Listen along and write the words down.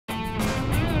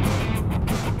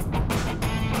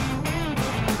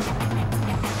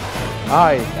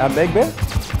Hi, I'm Egbe,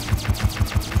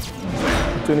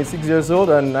 26 years old,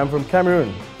 and I'm from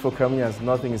Cameroon. For Cameroonians,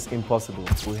 nothing is impossible.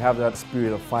 We have that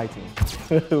spirit of fighting.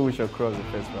 We shall cross the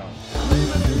first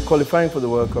round. Qualifying for the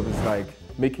World Cup is like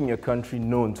making your country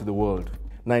known to the world.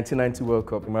 1990 World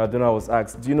Cup, Maradona was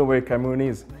asked, do you know where Cameroon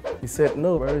is? He said,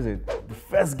 no, where is it? The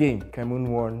first game,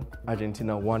 Cameroon won,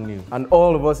 Argentina 1-0. And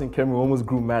all of us in Cameroon almost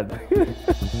grew mad.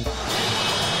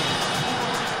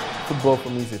 Football for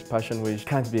me is a passion which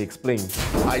can't be explained.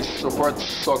 I support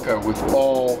soccer with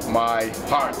all my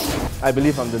heart. I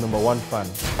believe I'm the #1 fan.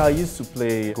 I used to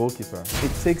play goalkeeper.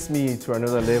 It takes me to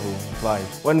another level of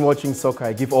life. When watching soccer,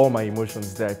 I give all my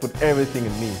emotions there. I put everything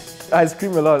in me. I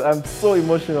scream a lot. I'm so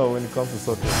emotional when it comes to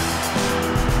soccer.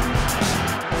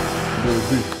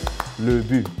 Le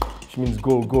but, which means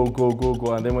goal, goal, goal, goal,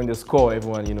 goal. And then when they score,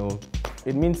 everyone,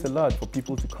 it means a lot for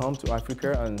people to come to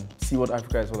Africa and see what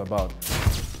Africa is all about.